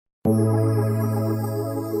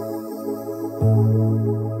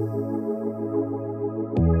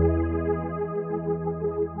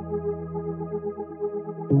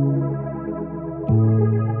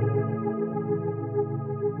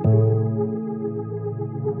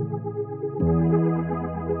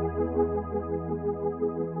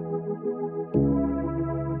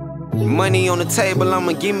money on the table,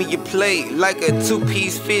 I'ma give me your plate. Like a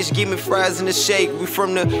 2-piece fish, give me fries in the shake. We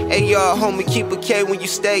from the AR, homie, keep a K when you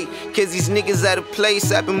stay. Cause these niggas out of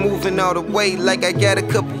place, I've been moving all the way. Like I got a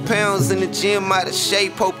couple pounds in the gym, out of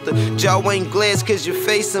shape. Hope the jaw ain't glass, cause your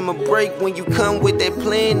face I'ma break. When you come with that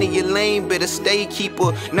plan in your lane, better stay. Keep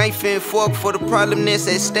a knife and fork for the problem that's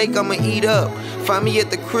at stake, I'ma eat up. Find me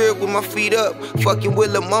at the crib with my feet up. Fucking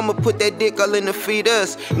with lil' mama, put that dick all in the feet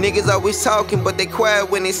us. Niggas always talking, but they quiet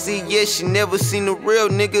when they see yes. You never seen a real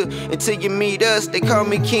nigga until you meet us. They call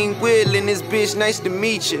me King Will and this bitch, nice to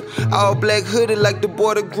meet you. All black hooded like the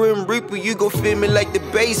border Grim Reaper. You gon' feel me like the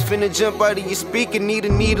bass finna jump out of your speaker. Need a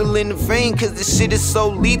needle in the vein, cause this shit is so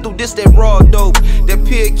lethal. This that raw dope, that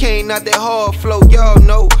pure cane, not that hard flow. Y'all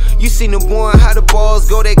know, you seen the boy how the balls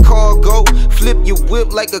go, that car go. Flip your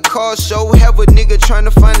whip like a car show. Have a nigga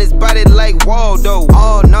tryna find his body like Waldo.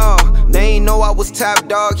 Oh nah, they ain't know I was top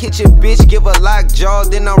dog. Hit your bitch, give a lockjaw,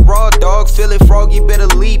 then I'm raw dog. Feeling froggy, better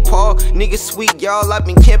leave paw. Nigga sweet, y'all, I've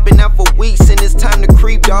been camping out for weeks and it's time to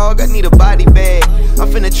creep, dog. I need a body bag, I'm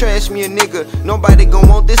finna trash me a nigga. Nobody gon'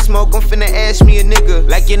 want this smoke, I'm finna ash me a nigga.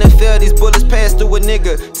 Like NFL, these bullets pass through a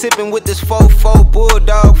nigga. Tipping with this 4-4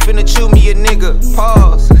 bulldog, finna chew me a nigga.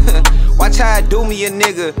 Pause. Watch how I do me a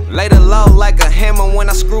nigga. Lay the law like a hammer when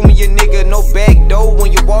I screw me a nigga. No back door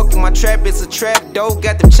when you walk in my trap, it's a trap door.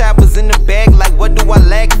 Got them choppers in the bag, like what do I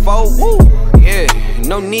lack for? Woo! Yeah,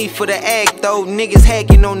 no need for the act though. Niggas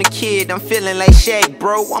hacking on the kid, I'm feeling like Shaq,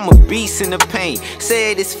 bro. I'm a beast in the paint.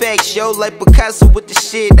 Say it is facts, yo, like Picasso with the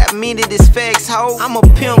shit. I mean it is facts, ho. I'm a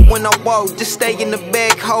pimp when I walk, just stay in the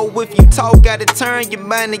back, ho. If you talk, gotta turn your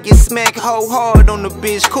mind and get smacked, ho. Hard on the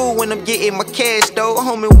bitch, cool when I'm getting my cash, though.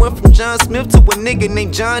 Homie went from John Smith to a nigga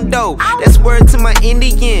named John Doe. That's word to my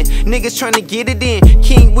Indian. Niggas tryna get it in.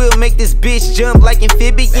 King will make this bitch jump like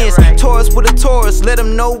amphibians. Taurus with a Taurus, let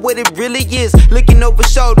them know what it really is. Looking over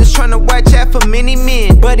shoulders, tryna watch out for many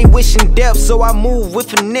men. Buddy wishing death, so I move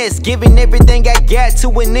with finesse. Giving everything I got to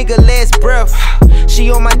a nigga last breath.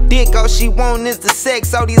 She on my dick, all she want is the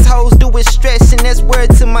sex. All these hoes do is stress, and that's word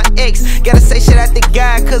to my ex. Gotta say shit out the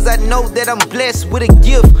God, cause I know that I'm blessed with a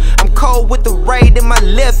gift. I'm cold with the right and my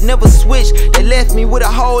left, never switch. They left me with a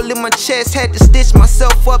hole in my chest. Had to stitch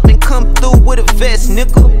myself up and come through with a vest,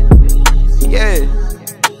 nigga. Yeah.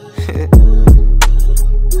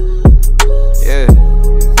 Yeah.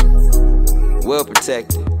 Well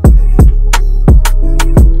protected.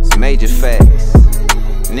 It's major facts,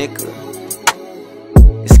 nigga.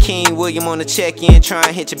 It's King William on the check-in, trying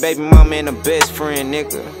to hit your baby mama and her best friend,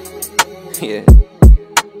 nigga. Yeah.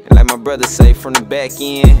 And like my brother say, from the back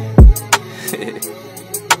end.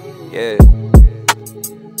 Yeah.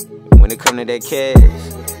 When it come to that cash,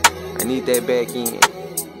 I need that back end.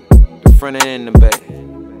 The front end and the back.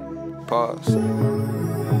 Pause.